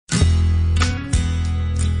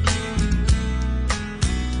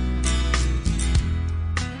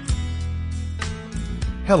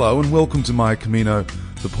Hello and welcome to My Camino,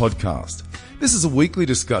 the podcast. This is a weekly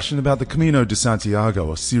discussion about the Camino de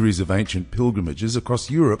Santiago, a series of ancient pilgrimages across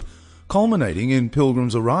Europe, culminating in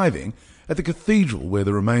pilgrims arriving at the cathedral where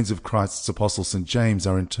the remains of Christ's apostle St. James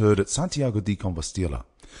are interred at Santiago de Compostela.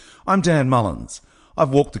 I'm Dan Mullins.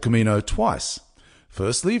 I've walked the Camino twice.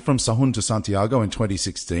 Firstly, from Sahun to Santiago in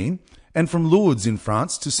 2016, and from Lourdes in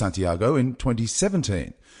France to Santiago in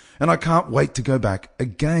 2017. And I can't wait to go back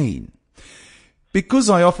again. Because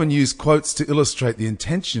I often use quotes to illustrate the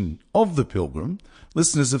intention of the pilgrim,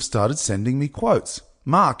 listeners have started sending me quotes.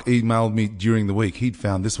 Mark emailed me during the week. He'd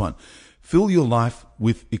found this one. Fill your life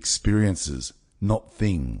with experiences, not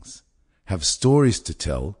things. Have stories to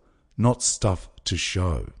tell, not stuff to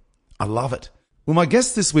show. I love it. Well, my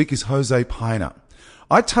guest this week is Jose Pina.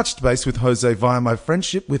 I touched base with Jose via my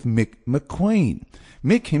friendship with Mick McQueen.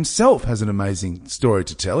 Mick himself has an amazing story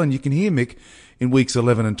to tell, and you can hear Mick in weeks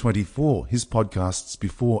 11 and 24, his podcasts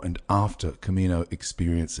before and after Camino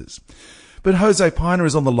experiences. But Jose Pina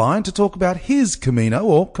is on the line to talk about his Camino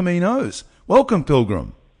or Caminos. Welcome,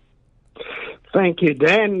 Pilgrim. Thank you,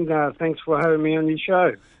 Dan. Thanks for having me on your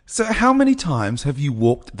show. So how many times have you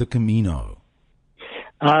walked the Camino?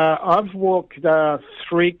 I've walked 3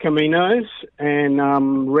 Caminos, and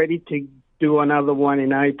I'm ready to do another one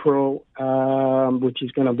in April, which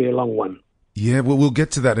is going to be a long one. Yeah, well, we'll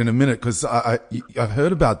get to that in a minute because I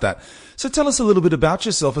heard about that. So tell us a little bit about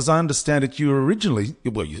yourself. As I understand it, you originally,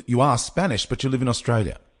 you are Spanish, but you live in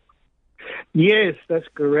Australia. Yes, that's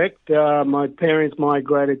correct. My parents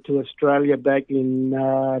migrated to Australia back in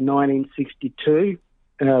 1962.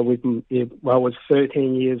 I was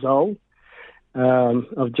 13 years old.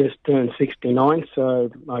 I've just turned 69,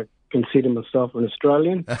 so I consider myself an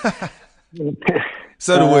Australian.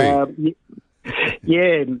 So do we.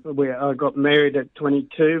 Yeah, I got married at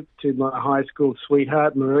 22 to my high school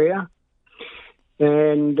sweetheart, Maria.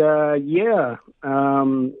 And, I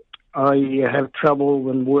have traveled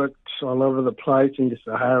and worked all over the place in the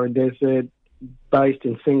Sahara Desert, based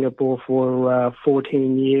in Singapore for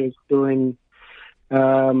 14 years, doing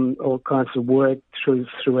all kinds of work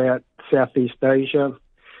throughout Southeast Asia,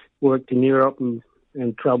 worked in Europe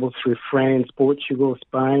and traveled through France, Portugal,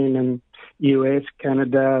 Spain, and US,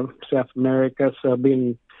 Canada, South America. So I've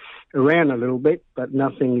been around a little bit, but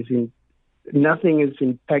nothing has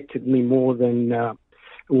impacted me more than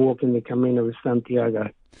walking the Camino de Santiago.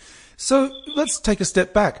 So let's take a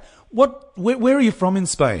step back. Where are you from in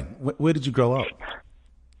Spain? Where did you grow up?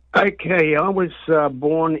 Okay, I was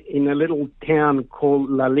born in a little town called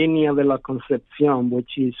La Línea de la Concepción,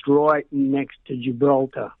 which is right next to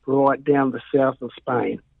Gibraltar, right down the south of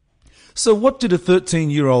Spain. So what did a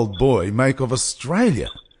 13-year-old boy make of Australia?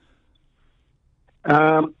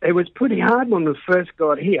 It was pretty hard when we first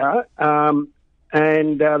got here, and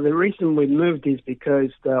the reason we moved is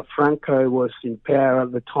because Franco was in power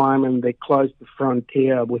at the time and they closed the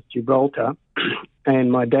frontier with Gibraltar,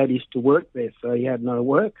 and my dad used to work there, so he had no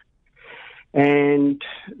work. And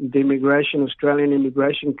the Australian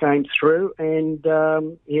immigration came through, and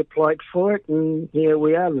he applied for it, and here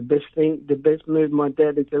we are, the best move my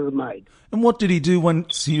dad has ever made. And what did he do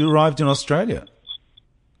once he arrived in Australia?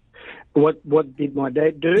 What did my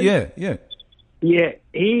dad do? Yeah. Yeah,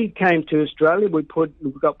 he came to Australia. We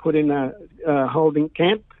got put in a holding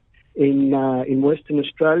camp in Western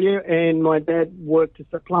Australia, and my dad worked as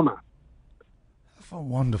a plumber. Oh,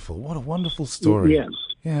 wonderful. What a wonderful story.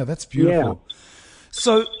 Yeah, that's beautiful. Yeah.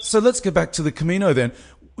 So let's get back to the Camino then.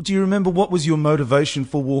 Do you remember what was your motivation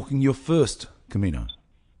for walking your first Camino?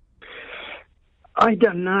 I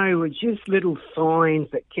don't know. It was just little signs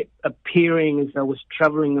that kept appearing as I was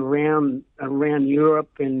travelling around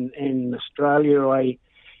Europe and Australia.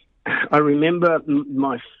 I remember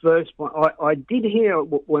my first one. I did hear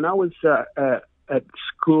when I was at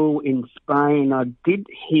school in Spain. I did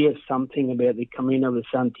hear something about the Camino de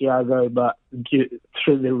Santiago, but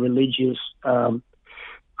through the religious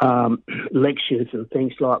lectures and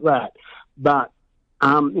things like that. But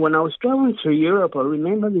when I was travelling through Europe, I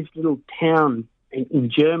remember this little town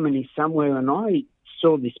in Germany somewhere, and I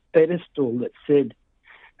saw this pedestal that said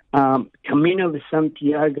Camino de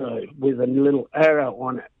Santiago with a little arrow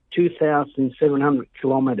on it, 2,700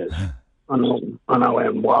 kilometres. And I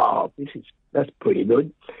went, wow, that's pretty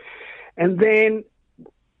good. And then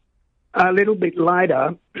a little bit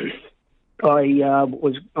later, I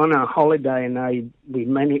was on a holiday, and we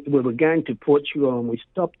were going to Portugal, and we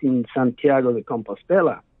stopped in Santiago de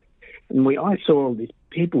Compostela, and I saw all these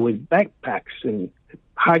people with backpacks and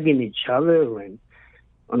hugging each other, and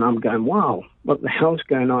I'm going, wow, what the hell's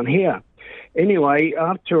going on here? Anyway,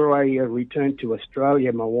 after I returned to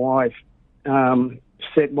Australia, my wife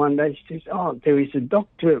said one day, she says, "Oh, there is a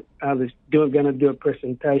doctor that's going to do a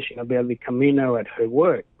presentation about the Camino at her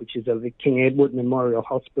work, which is at the King Edward Memorial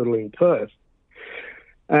Hospital in Perth.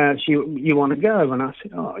 You want to go?" And I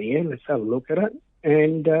said, "Oh, yeah, let's have a look at it."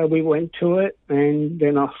 And we went to it, and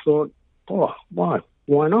then I thought, "Oh, why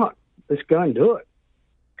not? Let's go and do it."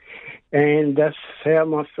 And that's how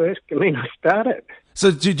my first Camino started.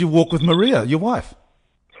 So did you walk with Maria, your wife?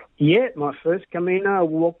 Yeah, my first Camino, I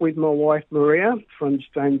walked with my wife Maria from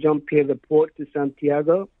St. John Pierre de Port to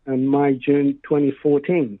Santiago in May-June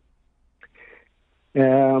 2014.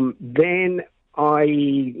 Then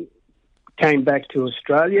I came back to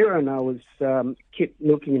Australia, and I was kept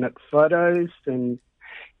looking at photos and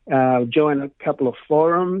joined a couple of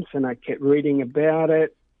forums, and I kept reading about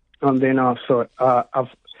it. And then I thought,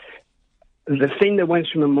 the thing that went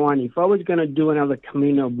through my mind, if I was going to do another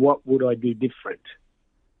Camino, what would I do different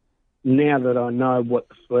now that I know what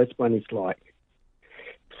the first one is like?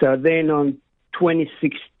 So then on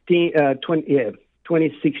 2016, I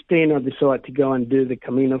decided to go and do the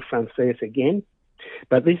Camino Frances again.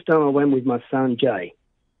 But this time I went with my son, Jay.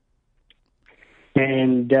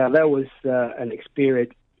 And that was an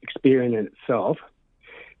experience in itself.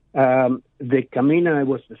 The Camino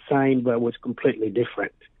was the same, but was completely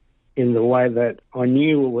different in the way that I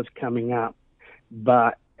knew it was coming up.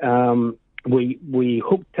 But we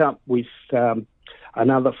hooked up with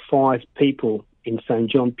another 5 people in St.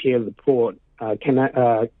 John Pierre de Port, a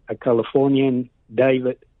Californian,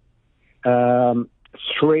 David, 2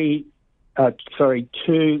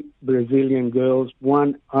 Brazilian girls,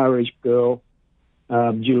 1 Irish girl,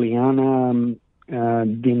 Juliana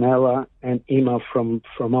Dinella, and Emma from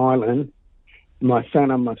Ireland, my son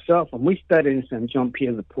and myself. And we stayed in St. John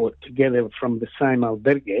Pierre de Port together from the same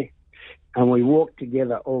albergue, and we walked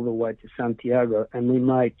together all the way to Santiago, and we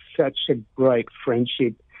made such a great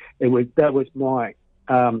friendship. That was my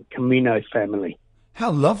Camino family. How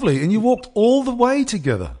lovely. And you walked all the way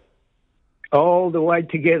together? All the way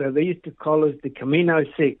together. They used to call us the Camino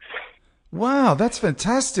 6. Wow, that's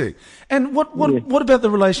fantastic. And what about the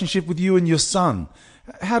relationship with you and your son?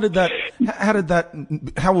 How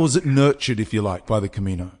was it nurtured, if you like, by the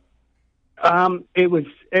Camino? It was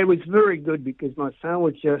very good because my son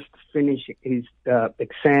was just finishing his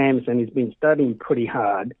exams, and he's been studying pretty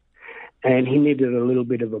hard, and he needed a little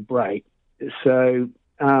bit of a break. So,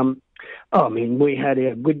 we had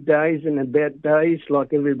our good days and our bad days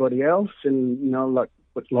like everybody else, and like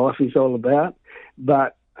what life is all about.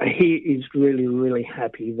 But he is really, really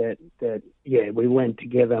happy that we went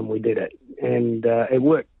together and we did it, and it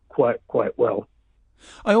worked quite well.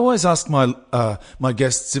 I always ask my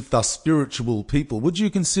guests if they're spiritual people. Would you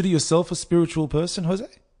consider yourself a spiritual person, Jose?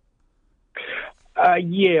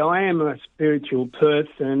 Yeah, I am a spiritual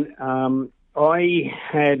person. I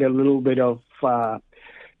had a little bit of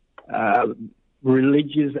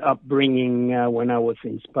religious upbringing when I was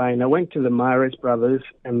in Spain. I went to the Mares brothers,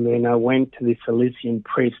 and then I went to the Salesian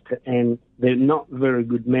priest, and they're not very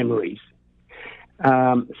good memories.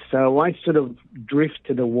 So I sort of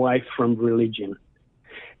drifted away from religion.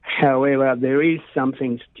 However, there is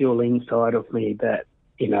something still inside of me that,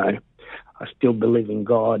 I still believe in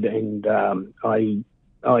God, and I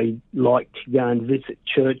like to go and visit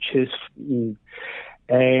churches and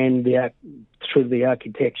through the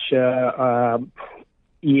architecture,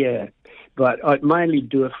 but I mainly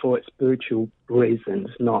do it for spiritual reasons,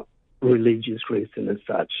 not religious reasons as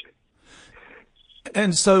such.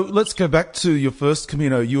 And so let's go back to your first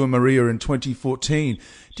Camino, you and Maria, in 2014.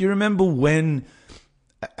 Do you remember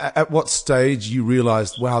at what stage you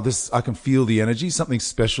realized, wow, I can feel the energy, something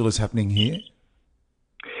special is happening here?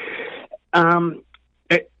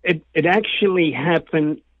 It actually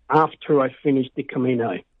happened after I finished the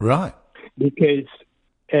Camino. Right. Because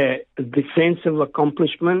the sense of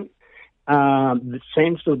accomplishment, the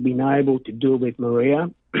sense of being able to do it with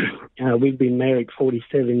Maria, we've been married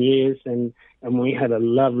 47 years, and we had a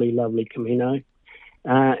lovely, lovely Camino.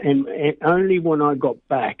 And only when I got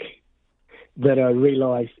back that I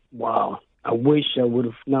realized, wow, I wish I would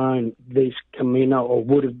have known this Camino, or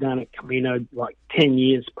would have done a Camino like 10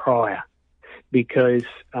 years prior, because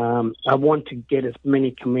I want to get as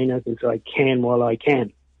many Caminos as I can while I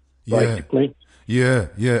can, basically. Yeah,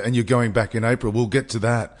 and you're going back in April. We'll get to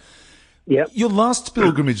that. Yep. Your last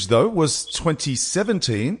pilgrimage, though, was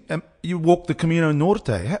 2017, and you walked the Camino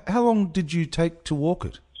Norte. How long did you take to walk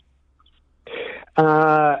it?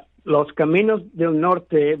 Los Caminos del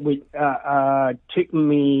Norte took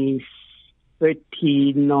me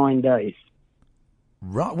 39 days.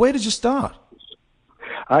 Right. Where did you start?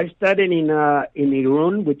 I started in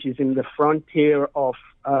Irún, which is in the frontier of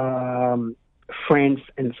France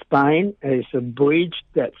and Spain. There's a bridge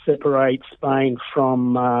that separates Spain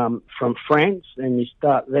from France, and you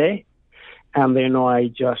start there. And then I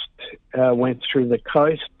just went through the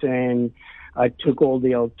coast, and I took all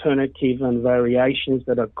the alternative and variations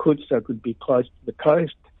that I could, so I could be close to the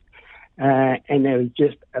coast. And it was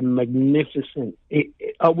just a magnificent,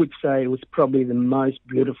 I would say it was probably the most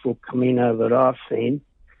beautiful Camino that I've seen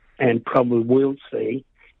and probably will see,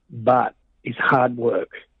 but it's hard work.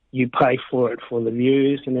 You pay for it, for the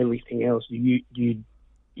views and everything else. You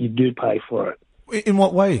do pay for it. In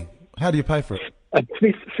what way? How do you pay for it?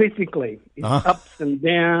 Physically. It's ups and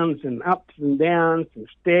downs and ups and downs and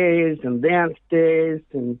stairs and downstairs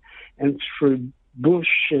and through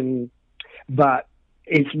bush, but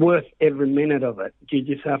it's worth every minute of it. You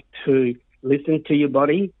just have to listen to your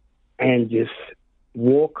body and just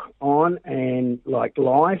walk on, and like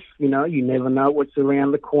life, you never know what's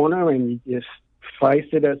around the corner, and you just face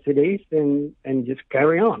it as it is and just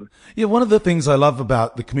carry on. Yeah, one of the things I love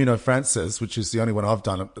about the Camino Frances, which is the only one I've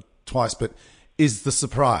done twice, but is the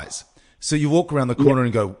surprise. So you walk around the corner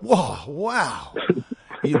and go, whoa, wow.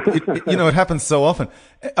 It happens so often.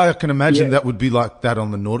 I can imagine that would be like that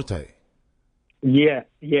on the Norte. Yeah,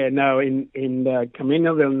 no, in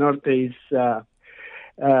Camino del Norte is,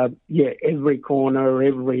 every corner,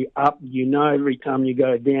 every up, every time you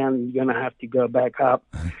go down, you're going to have to go back up.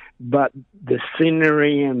 But the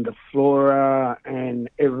scenery and the flora and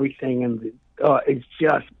everything, and it's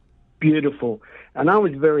just beautiful. And I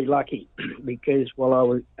was very lucky because while I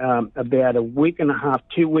was about a week and a half,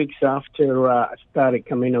 2 weeks after I started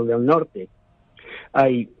Camino del Norte,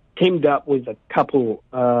 I teamed up with a couple,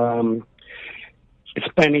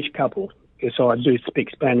 Spanish couple, so I do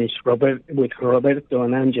speak Spanish, with Roberto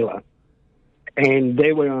and Angela, and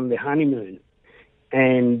they were on the honeymoon,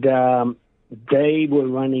 and they were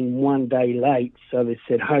running 1 day late, so they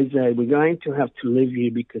said, Jose, we're going to have to leave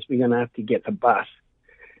you because we're going to have to get the bus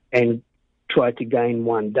and try to gain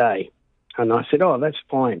 1 day. And I said, oh, that's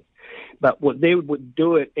fine. But what they would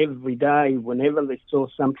do it every day, whenever they saw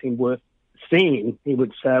something worth seeing, he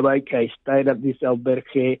would say, okay, stay at this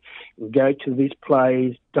albergue, go to this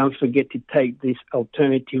place, don't forget to take this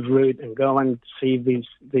alternative route and go and see the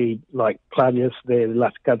playas de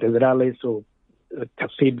las catedrales or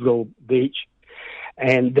Cathedral Beach.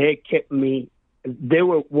 And they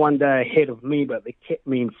were 1 day ahead of me, but they kept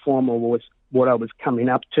me informed of what I was coming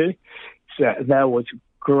up to. So that was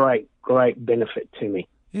great benefit to me.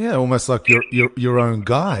 Yeah, almost like your own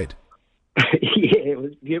guide. Yeah, it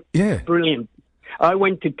was brilliant. I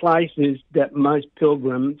went to places that most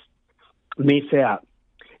pilgrims miss out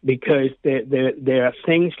because there are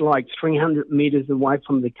things like 300 meters away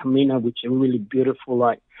from the Camino which are really beautiful,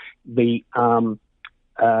 like the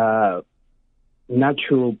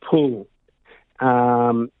natural pool,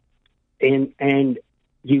 and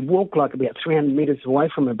you walk like about 300 meters away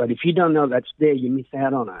from it, but if you don't know that's there, you miss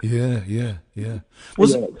out on it. Yeah.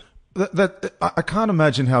 I can't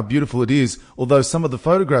imagine how beautiful it is, although some of the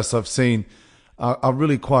photographs I've seen are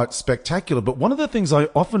really quite spectacular. But one of the things I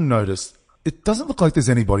often notice, it doesn't look like there's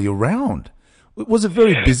anybody around. Was it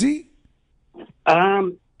very busy?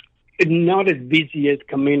 Not as busy as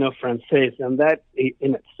Camino Frances, and that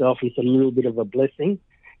in itself is a little bit of a blessing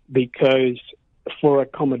because for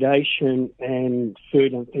accommodation and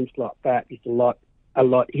food and things like that, it's a lot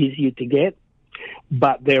easier to get.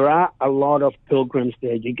 But there are a lot of pilgrims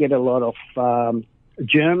there. You get a lot of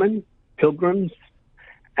German pilgrims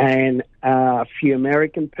and a few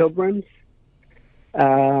American pilgrims,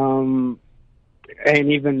 and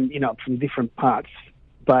even from different parts.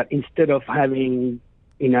 But instead of having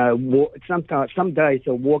some days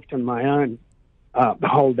I walked on my own the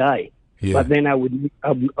whole day. Yeah. But then I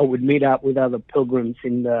would meet up with other pilgrims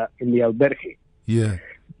in the albergue. Yeah.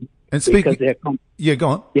 And speaking, go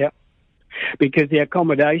on. Yeah. Because the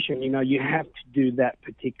accommodation, you have to do that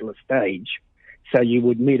particular stage, so you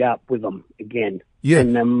would meet up with them again. Yeah.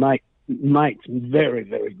 And they're mates, very,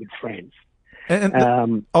 very good friends. And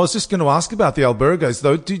I was just going to ask about the albergues,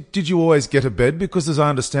 though. Did you always get a bed? Because as I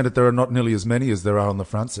understand it, there are not nearly as many as there are on the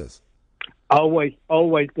Frances. Always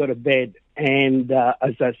got a bed. And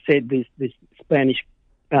as I said, this Spanish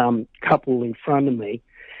couple in front of me,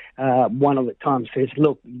 one of the times says,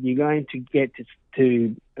 look, you're going to get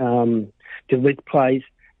to this place,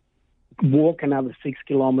 walk another 6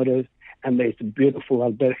 kilometers, and there's a beautiful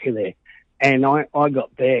albergue there. And I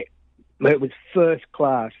got there. It was first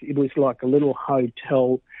class. It was like a little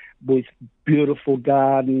hotel with beautiful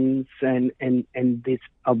gardens and this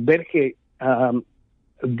albergue,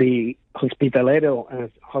 the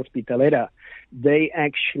hospitalera, they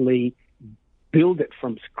actually build it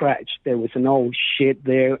from scratch. There was an old shed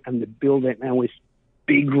there, and they built it, and it was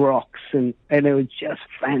big rocks, and it was just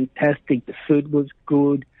fantastic. The food was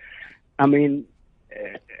good. I mean,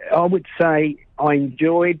 I would say I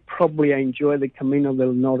enjoy the Camino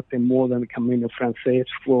del Norte more than the Camino Francés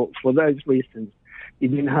for those reasons. You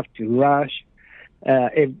didn't have to rush.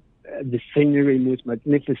 The scenery was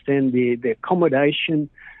magnificent. The accommodation,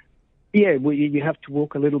 you have to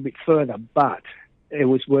walk a little bit further, but it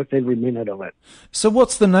was worth every minute of it. So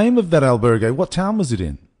what's the name of that albergue? What town was it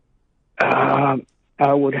in?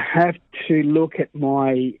 I would have to look at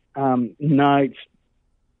my notes.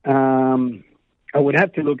 I would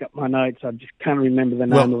have to look at my notes. I just can't remember the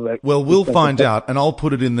name of it. Well, we'll find out, and I'll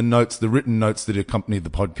put it in the notes, the written notes that accompany the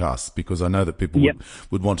podcast, because I know that people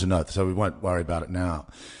would want to know, so we won't worry about it now.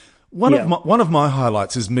 One of my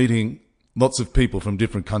highlights is meeting lots of people from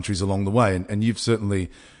different countries along the way, and you've certainly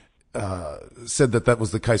said that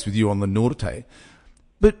was the case with you on the Norte.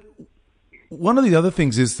 But one of the other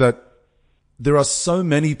things is that there are so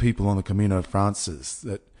many people on the Camino Frances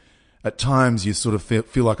that at times you sort of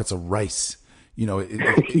feel like it's a race.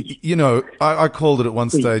 You know, I called it at one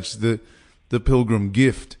stage the pilgrim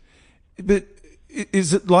gift. But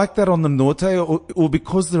is it like that on the Norte, or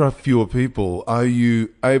because there are fewer people, are you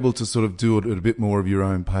able to sort of do it at a bit more of your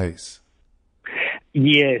own pace?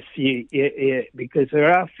 Yes, because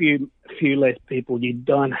there are a few less people. You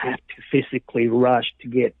don't have to physically rush to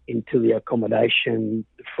get into the accommodation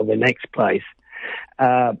for the next place.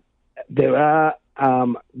 There are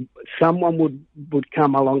someone would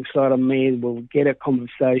come alongside of me. We'll get a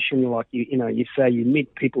conversation, like you say, you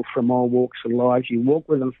meet people from all walks of life. You walk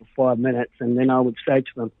with them for 5 minutes, and then I would say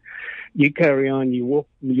to them, "You carry on. You walk.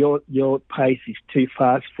 Your pace is too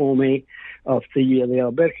fast for me. I'll see you at the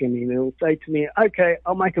albergue." And they'll say to me, "Okay,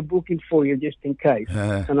 I'll make a booking for you just in case."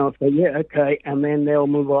 And I'll say, "Yeah, okay." And then they'll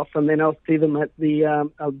move off, and then I'll see them at the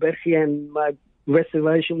albergue, and my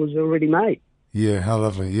reservation was already made. Yeah, how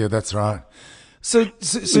lovely. Yeah, that's right. So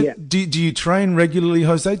do you train regularly,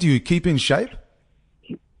 Jose? Do you keep in shape?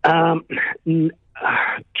 Training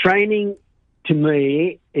to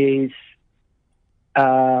me is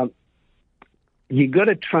you got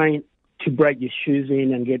to train to break your shoes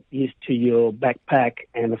in and get used to your backpack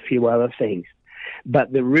and a few other things.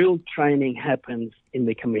 But the real training happens in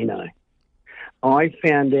the Camino. I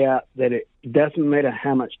found out that it doesn't matter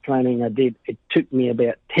how much training I did. It took me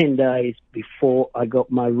about 10 days before I got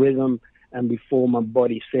my rhythm and before my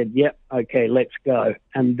body said, "Yep, okay, let's go."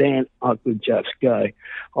 And then I could just go.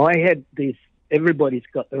 I had this, everybody's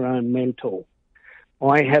got their own mentor.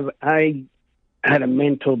 I had a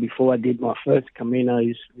mentor before I did my first Camino.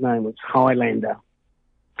 His name was Highlander.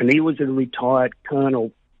 And he was a retired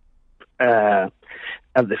colonel of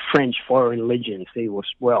the French Foreign Legions. He was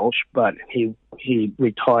Welsh, but he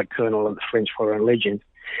retired colonel of the French Foreign Legions.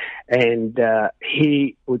 And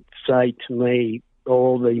he would say to me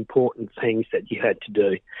all the important things that you had to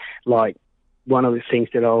do. Like, one of the things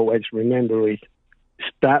that I always remember is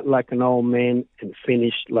start like an old man and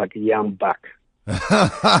finish like a young buck.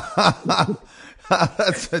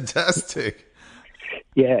 That's fantastic.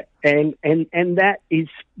 Yeah, and that is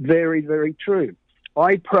very, very true.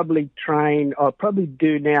 I probably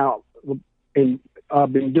do now,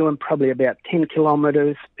 I've been doing probably about 10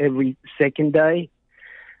 kilometres every second day.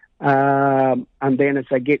 And then as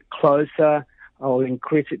I get closer, I'll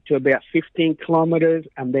increase it to about 15 kilometres.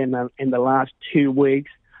 And then in the last 2 weeks,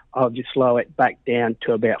 I'll just slow it back down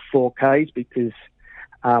to about 4 Ks, because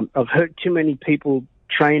I've heard too many people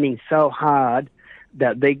training so hard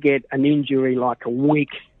that they get an injury like a week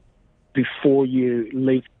before you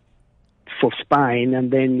leave for Spain, and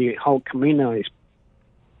then the whole Camino is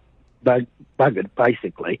buggered,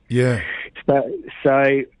 basically. Yeah.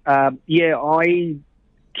 So I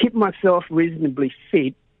keep myself reasonably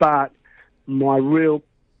fit, but my real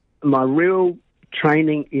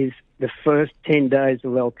training is the first 10 days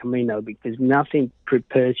of El Camino, because nothing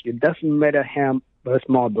prepares you. It doesn't matter how, that's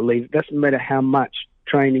my belief, it doesn't matter how much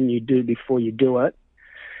training you do before you do it.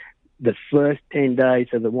 The first 10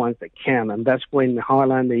 days are the ones that count. And that's when the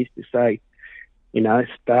Highlander used to say,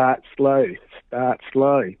 start slow.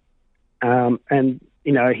 And,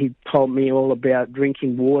 he told me all about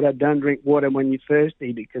drinking water. Don't drink water when you're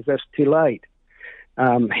thirsty, because that's too late.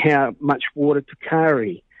 How much water to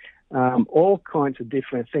carry. All kinds of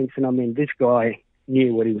different things. And I mean, this guy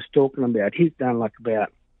knew what he was talking about. He's done like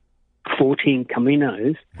about 14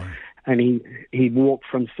 Caminos. Wow. And he walked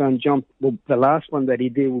from San John. Well, the last one that he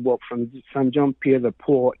did, we walked from San John Pier de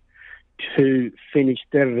Port to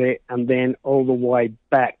Finisterre, and then all the way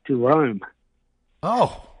back to Rome.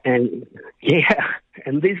 Oh, And yeah,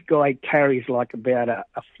 and this guy carries like about a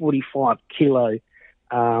 45 kilo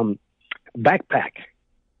backpack.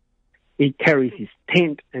 He carries his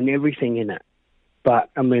tent and everything in it. But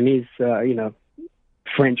I mean, he's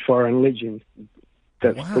French Foreign Legion.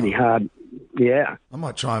 That's pretty hard. Yeah. I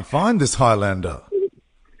might try and find this Highlander.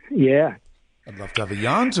 Yeah. I'd love to have a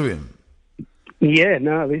yarn to him. Yeah,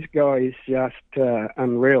 no, this guy is just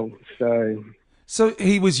unreal. So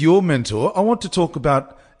he was your mentor. I want to talk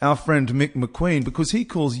about our friend Mick McQueen because he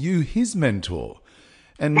calls you his mentor.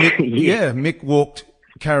 And Mick, Mick walked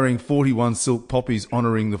carrying 41 silk poppies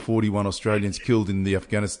honouring the 41 Australians killed in the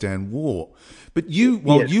Afghanistan war. But you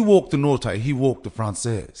walked the Norte, he walked the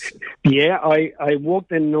Frances. Yeah, I walked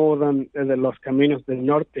the northern, the Los Caminos del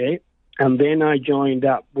Norte, and then I joined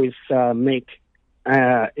up with Mick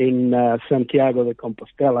in Santiago de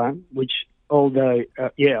Compostela, which although,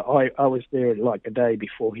 I was there like a day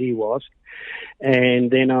before he was.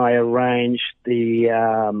 And then I arranged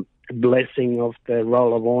the blessing of the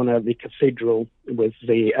Roll of Honour of the cathedral with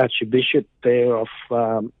the Archbishop there of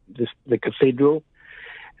the cathedral.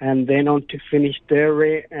 And then on to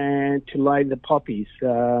Finisterre and to lay the poppies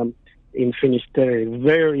in Finisterre.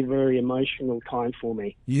 Very, very emotional time for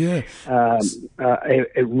me. Yeah.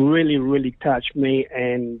 It really, really touched me.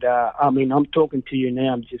 And, I'm talking to you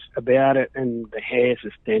now just about it, and the hairs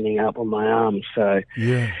are standing up on my arms. So,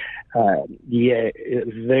 it's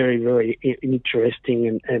very, very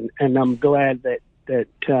interesting. And I'm glad that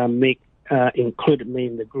Mick included me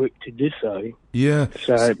in the group to do so. Yeah.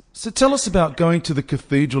 So tell us about going to the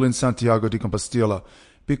cathedral in Santiago de Compostela,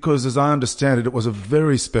 because as I understand it, it was a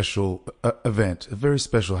very special event, a very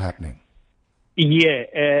special happening.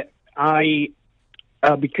 Yeah,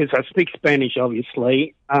 because I speak Spanish,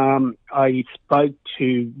 obviously, I spoke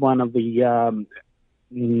to one of the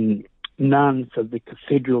nuns of the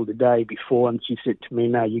cathedral the day before, and she said to me,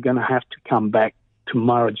 "No, you're going to have to come back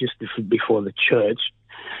tomorrow just before the church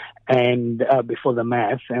and before the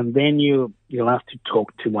mass, and then you'll have to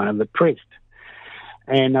talk to one of the priests."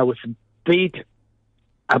 And I was a bit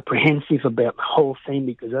apprehensive about the whole thing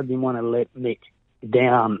because I didn't want to let Mick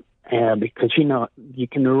down, because you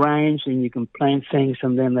can arrange and you can plan things,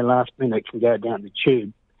 and then the last minute can go down the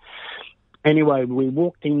tube. Anyway, we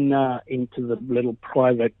walked into the little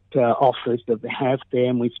private office that they have there,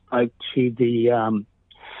 and we spoke to the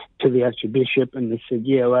Archbishop, and they said,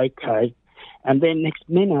 "Yeah, okay." And then next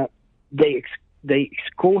minute, they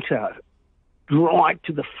escort us right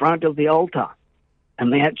to the front of the altar,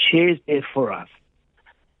 and they had chairs there for us.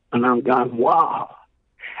 And I'm going, wow.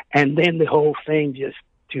 And then the whole thing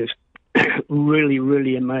just really,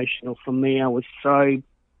 really emotional for me. I was so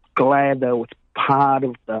glad that I was part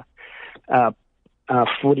of the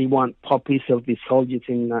 41 poppies of the soldiers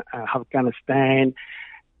in Afghanistan.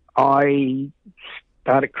 I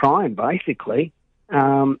started crying, basically.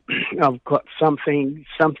 I've got something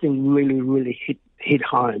really, really hit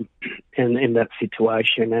home in that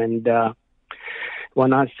situation. And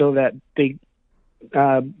when I saw that big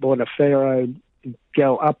Bordaferro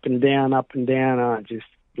go up and down, I just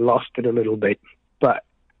lost it a little bit. But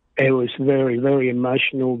it was very, very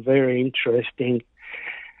emotional, very interesting.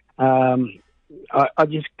 I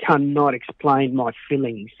just cannot explain my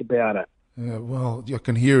feelings about it. Yeah, well, I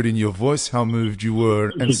can hear it in your voice how moved you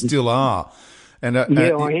were and still are. And I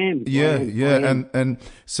am. And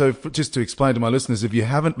so just to explain to my listeners, if you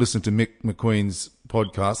haven't listened to Mick McQueen's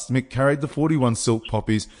podcast, Mick carried the 41 silk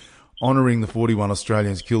poppies honouring the 41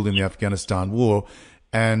 Australians killed in the Afghanistan war,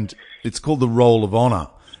 and it's called the Roll of Honour.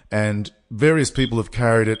 And various people have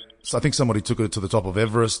carried it. So I think somebody took it to the top of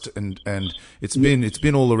Everest, and it's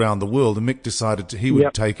been all around the world. And Mick decided he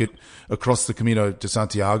would take it across the Camino de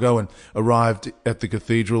Santiago, and arrived at the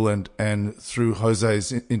cathedral, and through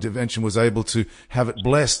Jose's intervention was able to have it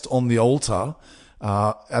blessed on the altar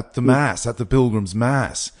at the mass, at the pilgrim's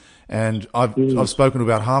mass. And I've spoken to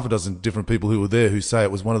about half a dozen different people who were there who say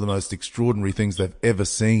it was one of the most extraordinary things they've ever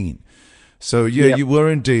seen. So, you were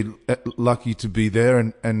indeed lucky to be there,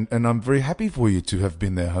 and I'm very happy for you to have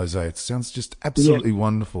been there, Jose. It sounds just absolutely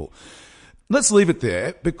wonderful. Let's leave it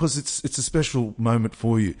there because it's a special moment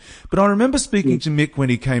for you. But I remember speaking to Mick when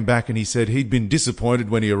he came back, and he said he'd been disappointed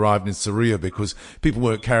when he arrived in Sarria because people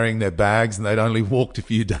weren't carrying their bags and they'd only walked a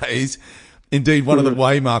few days. Indeed, one of the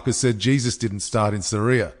waymarkers said Jesus didn't start in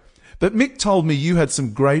Sarria. But Mick told me you had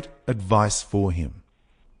some great advice for him.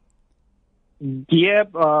 Yeah,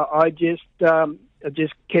 I just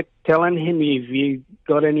kept telling him, if you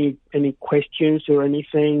got any questions or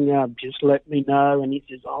anything, just let me know. And he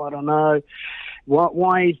says, "Oh, I don't know.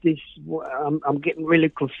 Why is this? I'm getting really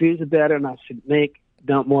confused about it." And I said, "Mick,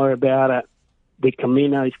 don't worry about it. The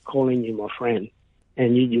Camino is calling you, my friend."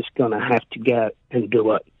 and you're just going to have to go and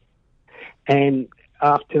do it. And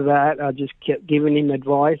after that, I just kept giving him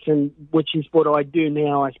advice, and which is what I do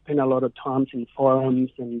now. I spend a lot of time in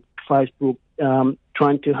forums and Facebook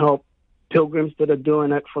trying to help pilgrims that are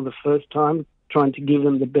doing it for the first time, trying to give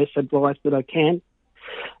them the best advice that I can.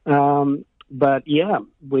 But yeah,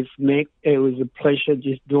 with Mick, it was a pleasure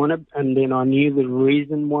just doing it, and then I knew the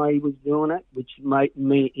reason why he was doing it, which made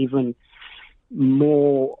me even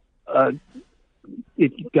more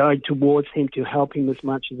go towards him to help him as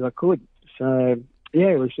much as I could. So yeah,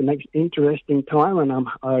 it was an interesting time, and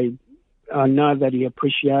I know that he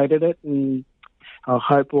appreciated it, and I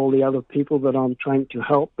hope all the other people that I'm trying to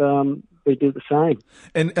help they do the same.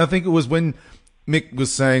 And I think it was when Mick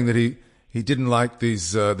was saying that he didn't like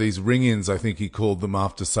these ring-ins, I think he called them,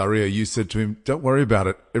 after Sarria. You said to him, "Don't worry about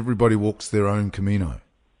it. Everybody walks their own Camino."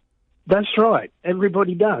 That's right.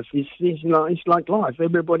 Everybody does. It's like life.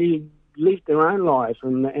 Everybody live their own life,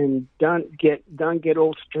 and don't get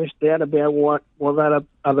all stressed out about what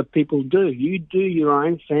other people do. You do your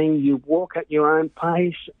own thing. You walk at your own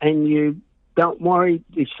pace, and you don't worry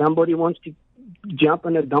if somebody wants to jump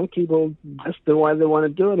on a donkey. Well, that's the way they want to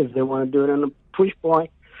do it. If they want to do it on a push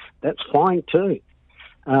bike, that's fine too.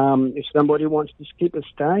 If somebody wants to skip a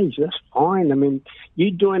stage, that's fine. I mean,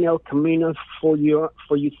 you're doing El Camino for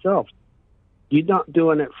yourself. You're not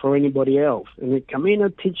doing it for anybody else. And the Camino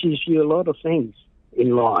teaches you a lot of things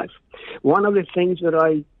in life. One of the things that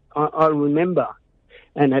I remember,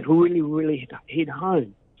 and it really hit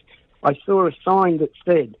home, I saw a sign that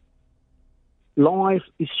said, "Life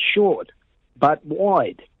is short, but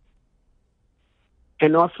wide."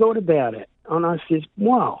 And I thought about it, and I said,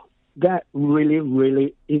 wow, that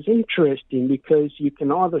really is interesting, because you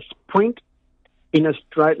can either sprint in a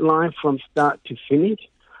straight line from start to finish,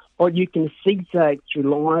 or you can zigzag through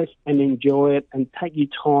life and enjoy it and take your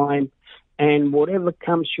time, and whatever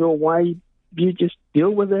comes your way, you just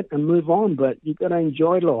deal with it and move on. But you've got to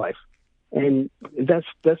enjoy life. And that's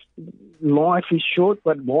life is short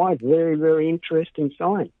but wide. Very, very interesting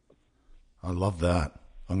sign. I love that.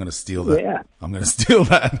 I'm going to steal that. Yeah. I'm going to steal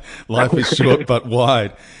that. Life is short but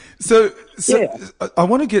wide. So yeah. I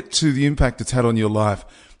want to get to the impact it's had on your life.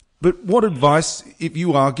 But what advice, if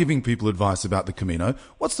you are giving people advice about the Camino,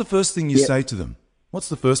 what's the first thing you say to them? What's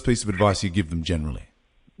the first piece of advice you give them generally?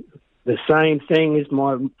 The same thing as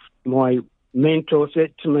my mentor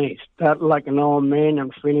said to me: start like an old man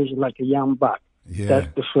and finish like a young buck. Yeah.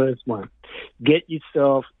 That's the first one. Get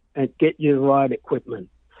yourself and get your right equipment.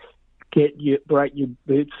 Break your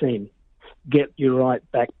boots in. Get your right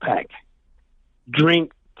backpack.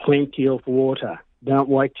 Drink plenty of water. Don't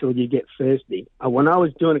wait till you get thirsty. When I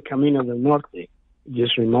was doing a Camino del Norte,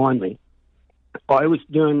 just remind me, I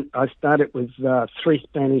started with three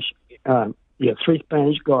Spanish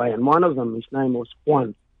guys, and one of them, his name was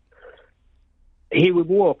Juan. He would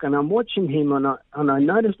walk, and I'm watching him, and I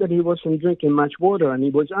noticed that he wasn't drinking much water, and he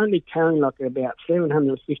was only carrying like about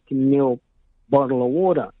 750 ml bottle of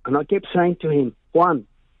water. And I kept saying to him, "Juan,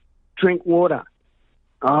 drink water."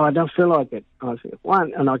 "Oh, I don't feel like it." I said,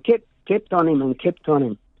 "Juan," and I kept on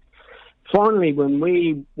him. Finally, when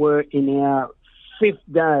we were in our 5th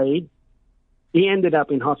day, he ended up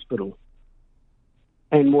in hospital.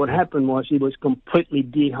 And what happened was he was completely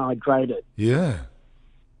dehydrated. Yeah.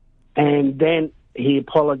 And then he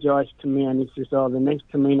apologized to me, and he says, "Oh, the next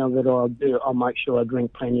Camino that I'll do, I'll make sure I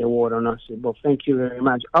drink plenty of water." And I said, "Well, thank you very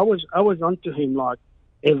much." I was onto him like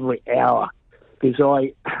every hour, because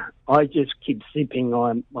I just keep sipping.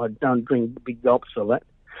 I don't drink big gulps of it.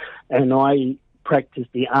 And I practice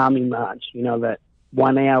the army march, that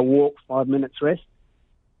 1 hour walk, 5 minutes rest.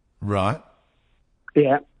 Right.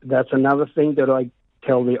 Yeah, that's another thing that I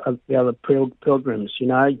tell the other pilgrims,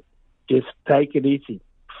 just take it easy.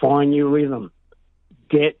 Find your rhythm.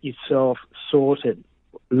 Get yourself sorted.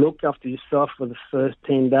 Look after yourself for the first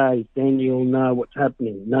 10 days. Then you'll know what's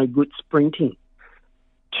happening. No good sprinting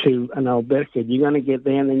to an albergue. You're going to get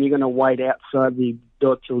there, and then you're going to wait outside the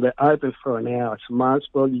door till they're open for an hour. So might as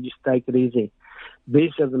well you just take it easy.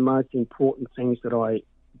 These are the most important things that I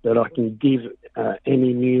can give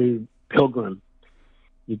any new pilgrim.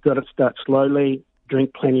 You've got to start slowly,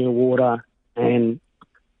 drink plenty of water, and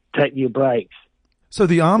take your breaks. So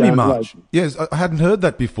the army march, yes, I hadn't heard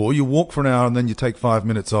that before. You walk for an hour and then you take 5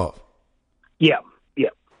 minutes off. Yeah.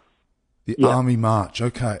 The army march,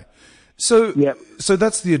 okay. So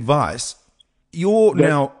that's the advice. You're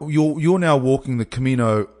now walking the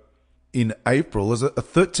Camino in April. Is it a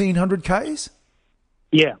 1,300 Ks?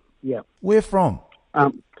 Yeah. Where from?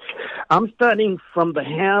 I'm starting from the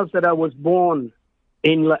house that I was born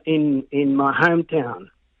in my hometown.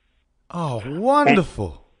 Oh,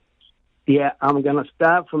 wonderful! Yeah, I'm going to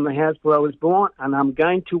start from the house where I was born, and I'm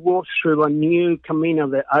going to walk through a new Camino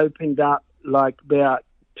that opened up like about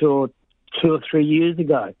 2 or 3 years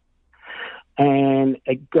ago. And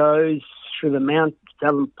it goes through the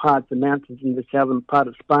southern part, the mountains in the southern part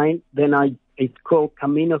of Spain. Then it's called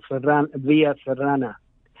Camino Via Serrana.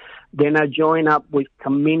 Then I join up with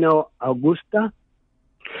Camino Augusta,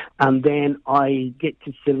 and then I get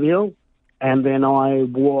to Seville, and then I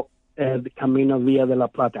walk the Camino Via de la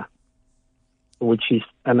Plata, which is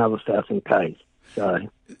another 1,000 k's. So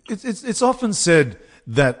it's often said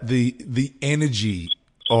that the energy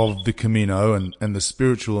of the Camino and the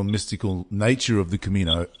spiritual and mystical nature of the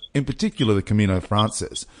Camino, in particular the Camino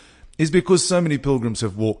Frances, is because so many pilgrims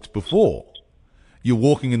have walked before. You're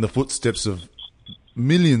walking in the footsteps of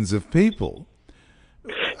millions of people.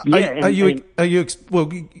 Yeah, well,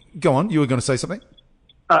 go on. You were going to say something?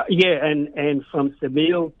 And from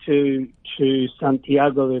Seville to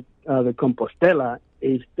Santiago de Compostela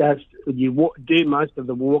you do most of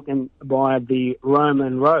the walking by the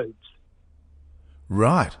Roman roads.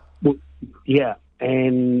 Right. Yeah,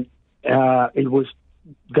 and it was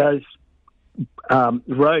those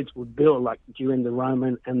roads were built like during the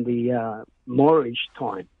Roman and the Moorish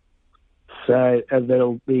time. So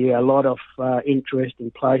there'll be a lot of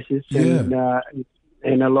interesting places, and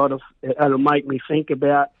a lot of it'll make me think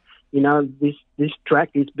about, this track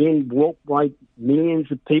is being walked by millions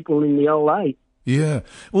of people in the old age. Yeah.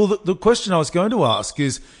 Well, the question I was going to ask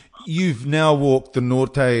is, you've now walked the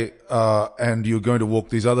Norte, and you're going to walk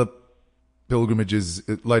these other pilgrimages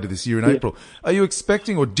later this year in April. Are you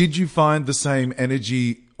expecting, or did you find the same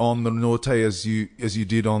energy on the Norte as you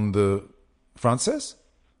did on the Frances?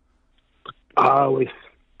 I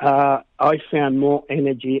found more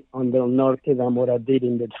energy on the Norte than what I did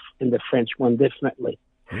in the French one, definitely.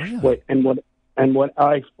 Really? What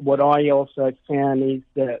I also found is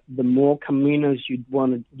that the more caminos you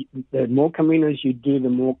do, the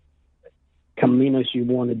more caminos you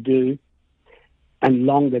want to do, and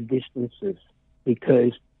longer distances.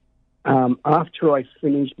 Because after I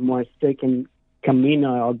finished my second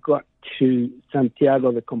Camino, I got to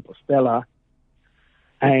Santiago de Compostela,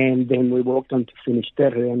 and then we walked on to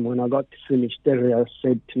Finisterre. And when I got to Finisterre, I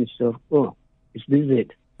said to myself, "Oh, is this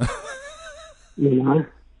it?"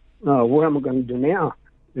 What am I going to do now?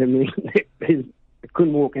 I mean, I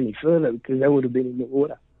couldn't walk any further because I would have been in the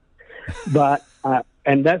water. But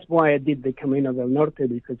and that's why I did the Camino del Norte,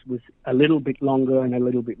 because it was a little bit longer and a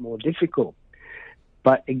little bit more difficult.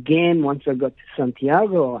 But again, once I got to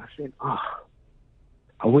Santiago, I said,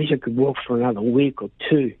 I wish I could walk for another week or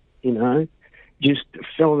two, Just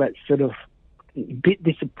felt that sort of a bit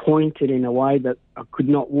disappointed in a way that I could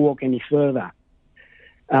not walk any further.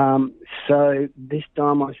 So this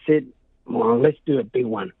time I said, well, let's do a big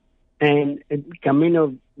one. And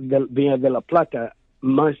Camino Via de la Plata,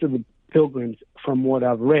 most of the pilgrims, from what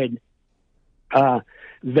I've read, are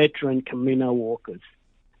veteran Camino walkers.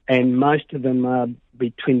 And most of them are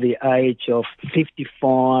between the age of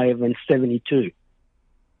 55 and 72.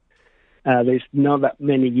 There's not that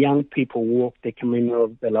many young people walk the Camino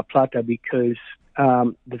de la Plata because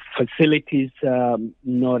the facilities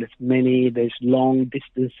not as many. There's long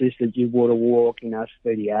distances that you want to walk,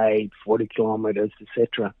 38, 40 kilometers,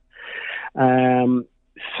 etc.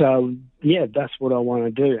 So, yeah, that's what I want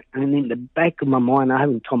to do. And in the back of my mind, I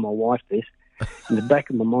haven't told my wife this, in the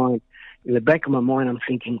back of my mind, I'm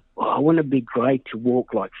thinking, I want to be great to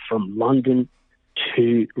walk like from London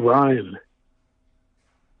to Rome.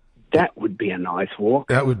 That would be a nice walk.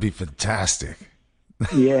 That would be fantastic.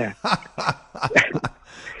 Yeah.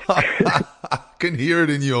 I can hear it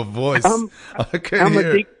in your voice. I'm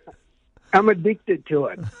addicted to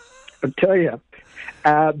it. I'll tell you.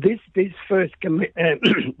 This first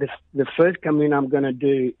the first Camino I'm going to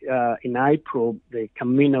do in April, the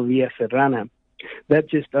Camino Via Serrana, that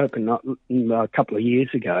just opened up a couple of years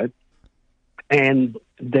ago, and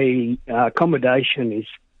the accommodation is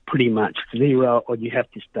pretty much zero, or you have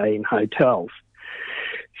to stay in hotels.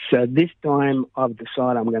 So this time I've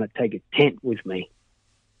decided I'm going to take a tent with me,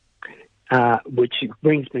 which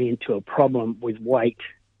brings me into a problem with weight.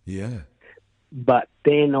 Yeah. But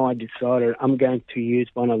then I decided I'm going to use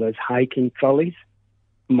one of those hiking trolleys.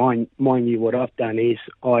 Mind you, what I've done is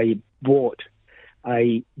I bought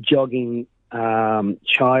a jogging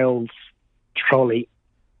child's trolley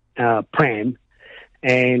pram,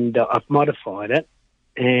 and I've modified it,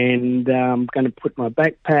 and I'm going to put my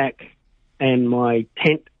backpack and my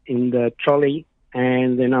tent in the trolley,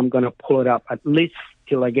 and then I'm going to pull it up at least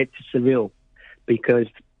till I get to Seville, because,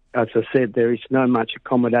 as I said, there is no much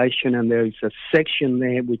accommodation, and there is a section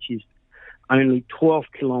there which is only 12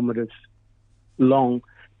 kilometres long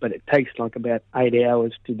but it takes like about 8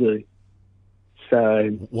 hours to do. So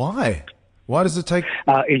Why? Why does it take?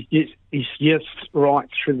 It's just right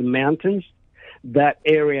through the mountains. That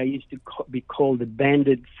area used to be called the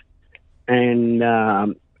Bandits, and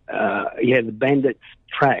the Bandits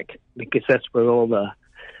track, because that's where all the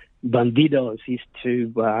bandidos used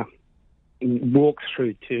to walk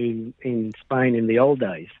through to in Spain in the old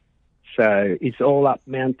days. So it's all up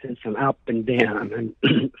mountains and up and down and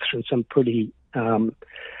through some pretty hard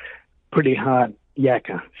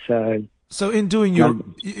yakka. So in doing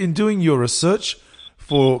your research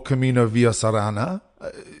for Camino Via Serrana,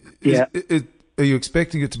 are you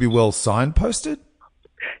expecting it to be well signposted?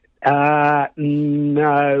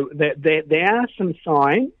 No, there are some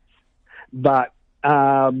signs, but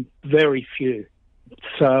very few.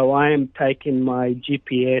 So I am taking my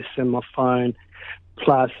GPS and my phone,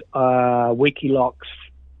 plus Wikiloc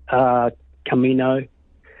Camino,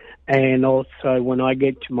 and also when I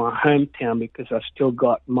get to my hometown, because I've still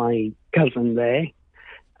got my cousin there,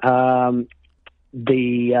 one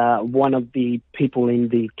of the people in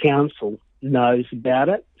the council knows about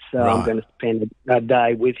it, so right. I'm going to spend a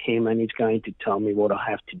day with him, and he's going to tell me what I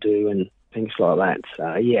have to do and things like that.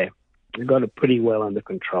 So yeah, I've got it pretty well under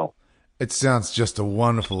control. It sounds just a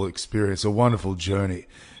wonderful experience, a wonderful journey.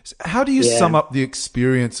 How do you sum up the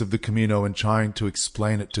experience of the Camino and trying to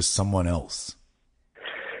explain it to someone else?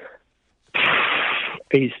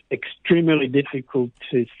 It's extremely difficult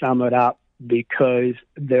to sum it up because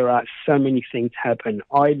there are so many things happen.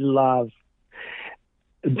 I love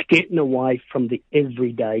getting away from the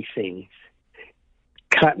everyday things,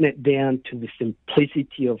 cutting it down to the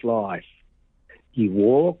simplicity of life. You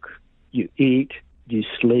walk, you eat, you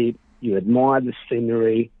sleep, you admire the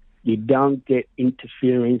scenery, you don't get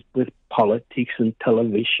interference with politics and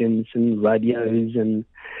televisions and radios and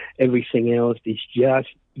everything else. It's just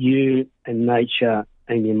you and nature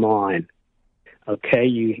and your mind. Okay,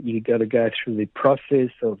 you got to go through the process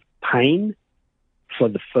of pain for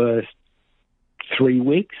the first 3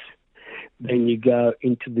 weeks. Then you go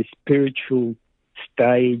into the spiritual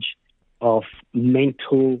stage of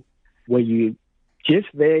mental, where you just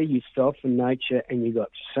there yourself in nature, and you got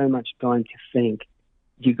so much time to think.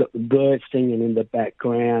 You got the birds singing in the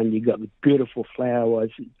background. You got the beautiful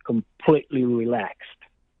flowers. Completely relaxed.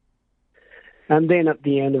 And then at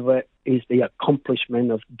the end of it is the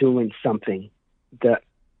accomplishment of doing something that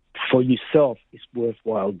for yourself is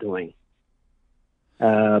worthwhile doing.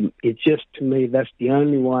 It's just, to me, that's the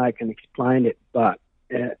only way I can explain it. But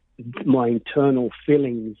my internal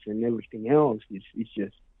feelings and everything else is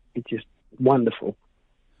just wonderful.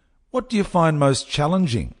 What do you find most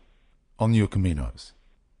challenging on your Caminos?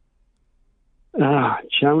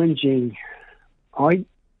 Challenging. I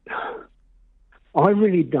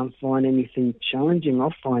really don't find anything challenging. I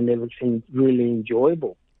find everything really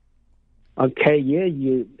enjoyable. Okay, yeah,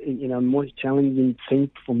 most challenging thing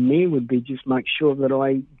for me would be just make sure that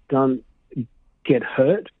I don't get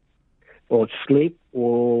hurt or slip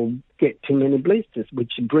or get too many blisters,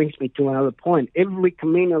 which brings me to another point. Every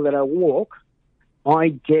Camino that I walk, I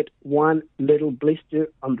get one little blister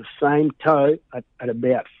on the same toe at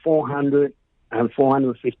about 400 and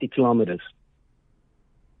 450 kilometres.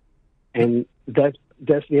 And that's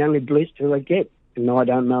the only blister I get. And I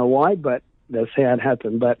don't know why, but that's how it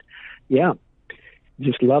happened. But, yeah,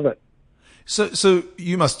 just love it. So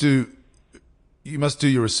you must do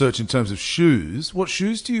your research in terms of shoes. What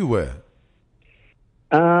shoes do you wear?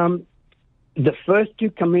 The first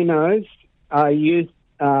two Caminos, I used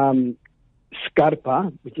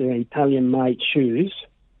Scarpa, which are Italian-made shoes.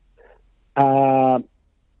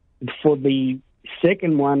 For the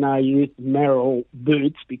second one, I used Merrell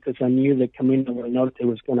boots because I knew the Camino del Norte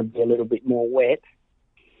was going to be a little bit more wet.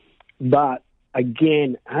 But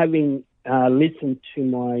again, having listened to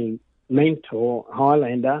my mentor,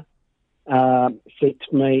 Highlander, said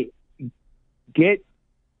to me, get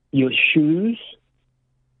your shoes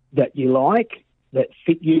that you like, that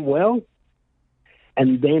fit you well,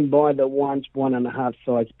 and then buy the ones 1.5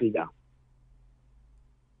 size bigger.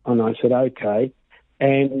 And I said, okay.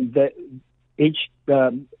 And each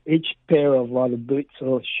pair of either boots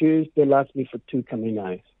or shoes, they last me for 2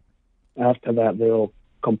 Caminos. After that, they're all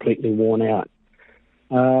completely worn out.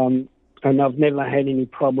 And I've never had any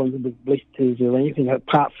problems with blisters or anything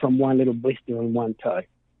apart from one little blister on one toe.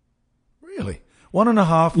 Really?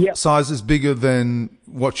 1.5 sizes bigger than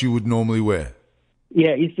what you would normally wear?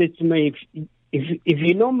 Yeah, he said to me, if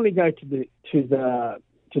you normally go to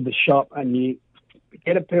the shop and you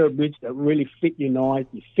get a pair of boots that really fit you nice,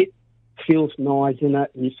 feels nice in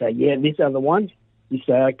it, and you say, yeah, these are the ones. You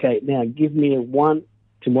say, okay, now give me a 1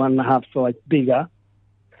 to 1.5 size bigger,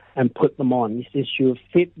 and put them on. He says your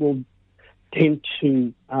feet will tend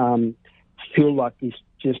to feel like it's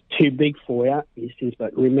just too big for you. He says,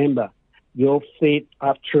 but remember, your feet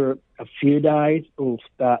after a few days will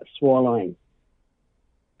start swallowing,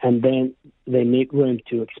 and then they need room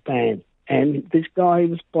to expand. And this guy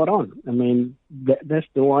was spot on. I mean, that's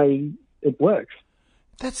the way it works.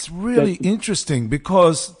 That's really interesting,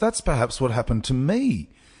 because that's perhaps what happened to me.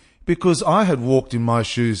 Because I had walked in my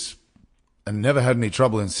shoes and never had any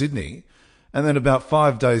trouble in Sydney. And then about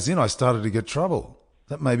 5 days in, I started to get trouble.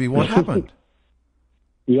 That may be what happened.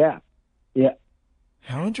 Yeah.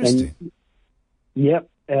 How interesting. Yep.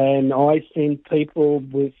 And I've seen people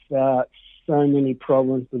with so many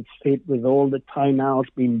problems with feet, with all the toenails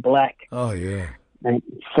being black. Oh, yeah. And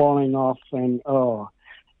falling off. And,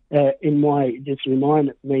 just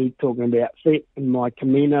reminded me, talking about feet, in my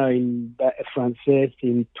Camino in Frances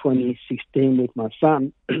in 2016 with my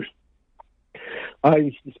son, I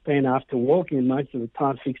used to spend, after walking, most of the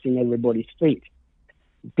time fixing everybody's feet,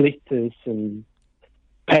 blisters and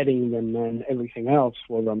patting them and everything else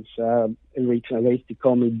for them. So every time they used to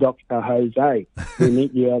call me Dr. Jose. We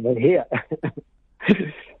meet you over here.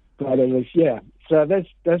 But it was, yeah. So that's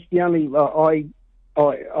the only,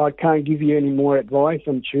 I can't give you any more advice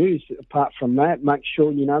on shoes apart from that. Make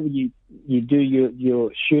sure, you do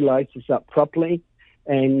your shoelaces up properly,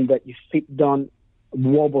 and that your feet don't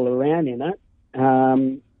wobble around in it,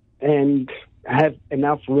 and have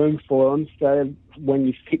enough room for them so when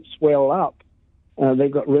your feet swell up,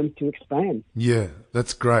 they've got room to expand. Yeah,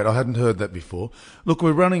 that's great. I hadn't heard that before. Look,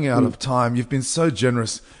 we're running out of time. You've been so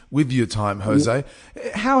generous with your time, Jose.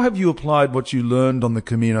 How have you applied what you learned on the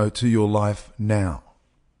Camino to your life now?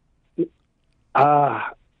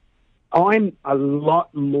 I'm a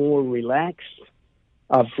lot more relaxed.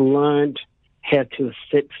 I've learned how to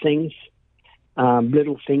accept things.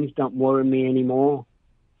 Little things don't worry me anymore.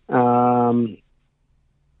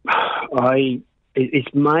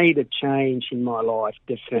 It's made a change in my life,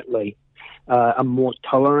 definitely. I'm more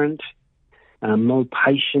tolerant, more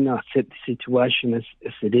patient. I accept the situation as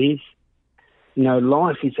it is.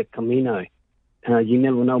 Life is a Camino. You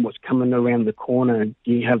never know what's coming around the corner.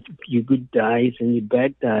 You have your good days and your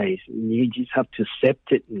bad days, and you just have to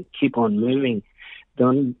accept it and keep on moving.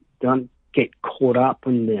 Don't get caught up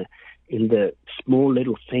in the small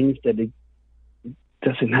little things that it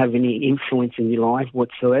doesn't have any influence in your life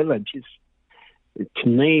whatsoever. Just, to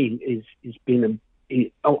me, it's been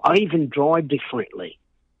I even drive differently.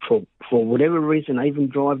 For whatever reason, I even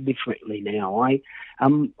drive differently now. I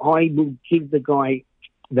will give the guy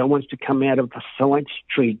that wants to come out of the side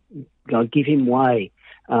street, I'll give him way.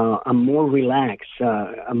 I'm more relaxed.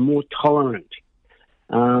 I'm more tolerant.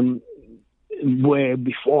 Where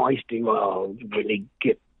before I used to really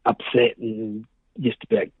get upset and just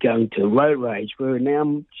about going to road rage, where now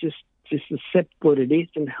I'm just accept what it is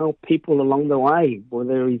and help people along the way,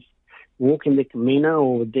 whether it's walking the Camino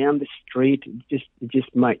or down the street. It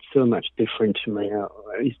just makes so much difference to me.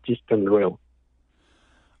 It's just unreal.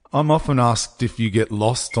 I'm often asked if you get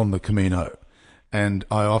lost on the Camino, and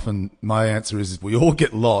my answer is we all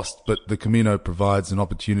get lost, but the Camino provides an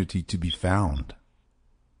opportunity to be found.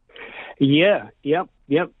 Yeah, yep.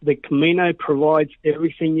 The Camino provides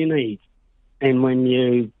everything you need. And when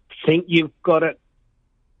you think you've got it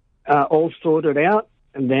all sorted out,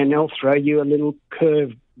 and then they'll throw you a little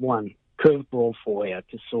curveball for you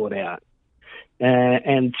to sort out.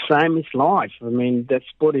 And same as life. I mean, that's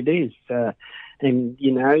what it is. And,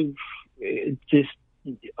 the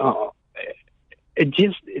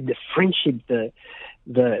friendship, the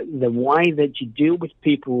way that you deal with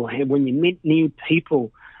people, when you meet new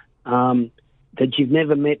people that you've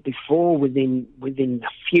never met before, within a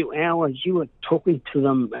few hours, you are talking to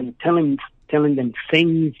them and telling them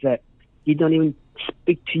things that you don't even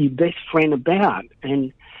speak to your best friend about,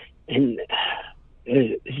 and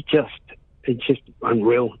it's just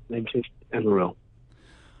unreal. It's just unreal.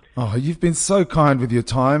 Oh, you've been so kind with your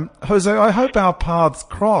time, Jose. I hope our paths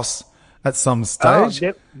cross at some stage.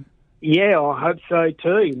 Yeah, I hope so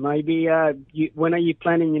too. Maybe when are you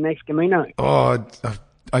planning your next Camino? Oh,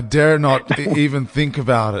 I dare not even think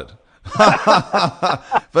about it.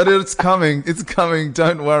 But it's coming. It's coming.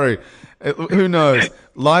 Don't worry. Who knows?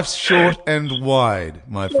 Life's short and wide,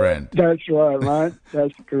 my friend. That's right, mate.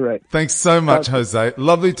 That's correct. Thanks so much, Jose.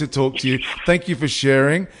 Lovely to talk to you. Thank you for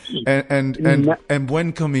sharing. And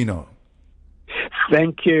buen camino.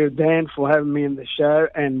 Thank you, Dan, for having me in the show,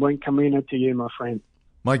 and buen camino to you, my friend.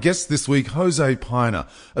 My guest this week, Jose Piner,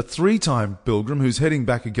 a 3-time pilgrim who's heading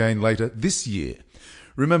back again later this year.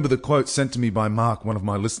 Remember the quote sent to me by Mark, one of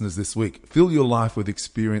my listeners this week. Fill your life with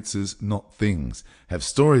experiences, not things. Have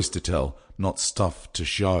stories to tell, not stuff to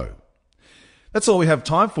show. That's all we have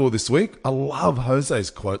time for this week. I love Jose's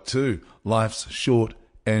quote too. Life's short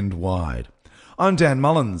and wide. I'm Dan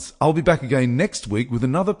Mullins. I'll be back again next week with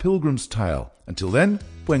another Pilgrim's Tale. Until then,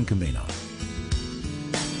 buen camino.